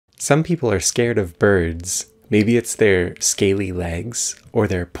Some people are scared of birds. Maybe it's their scaly legs, or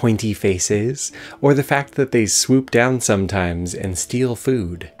their pointy faces, or the fact that they swoop down sometimes and steal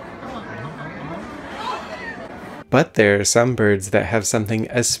food. But there are some birds that have something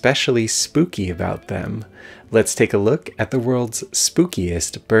especially spooky about them. Let's take a look at the world's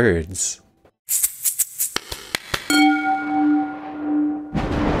spookiest birds.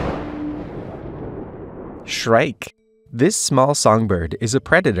 Shrike. This small songbird is a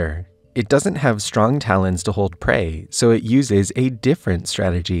predator. It doesn't have strong talons to hold prey, so it uses a different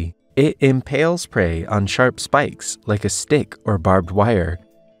strategy. It impales prey on sharp spikes, like a stick or barbed wire.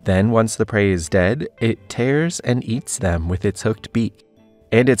 Then, once the prey is dead, it tears and eats them with its hooked beak.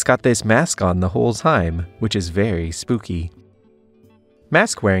 And it's got this mask on the whole time, which is very spooky.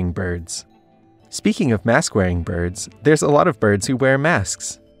 Mask-wearing birds. Speaking of mask-wearing birds, there's a lot of birds who wear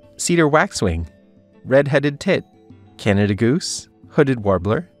masks. Cedar waxwing, red-headed tit, Canada goose, hooded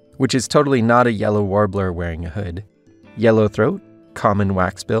warbler, which is totally not a yellow warbler wearing a hood, yellowthroat, common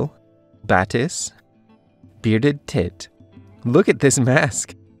waxbill, batis, bearded tit. Look at this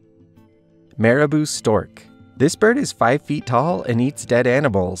mask! Marabou stork. This bird is 5 feet tall and eats dead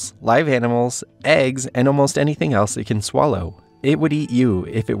animals, live animals, eggs, and almost anything else it can swallow. It would eat you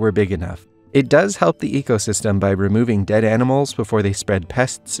if it were big enough. It does help the ecosystem by removing dead animals before they spread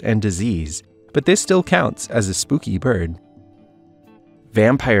pests and disease, but this still counts as a spooky bird.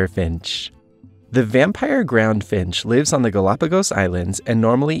 Vampire finch. The vampire ground finch lives on the Galapagos Islands and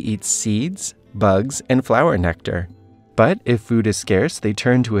normally eats seeds, bugs, and flower nectar. But if food is scarce, they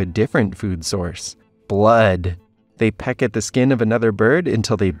turn to a different food source: blood. They peck at the skin of another bird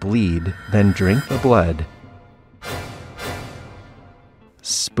until they bleed, then drink the blood.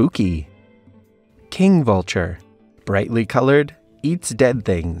 Spooky. King vulture. Brightly colored, eats dead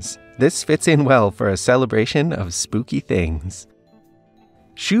things. This fits in well for a celebration of spooky things.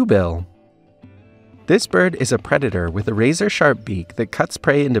 Shoebill. This bird is a predator with a razor-sharp beak that cuts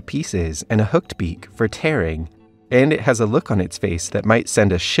prey into pieces and a hooked beak for tearing, and it has a look on its face that might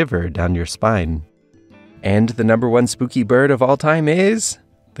send a shiver down your spine. And the #1 spooky bird of all time is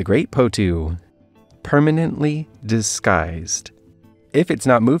the Great Potoo, permanently disguised. If it's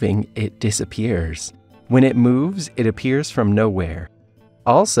not moving, it disappears. When it moves, it appears from nowhere.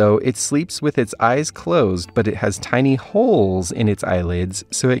 Also, it sleeps with its eyes closed, but it has tiny holes in its eyelids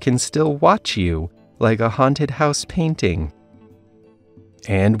so it can still watch you, like a haunted house painting.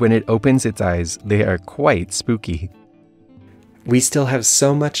 And when it opens its eyes, they are quite spooky. We still have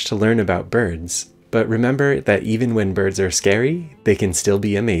so much to learn about birds, but remember that even when birds are scary, they can still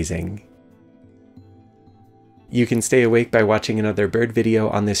be amazing. You can stay awake by watching another bird video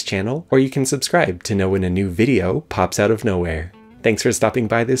on this channel, or you can subscribe to know when a new video pops out of nowhere. Thanks for stopping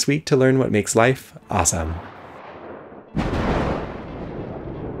by this week to learn what makes life awesome.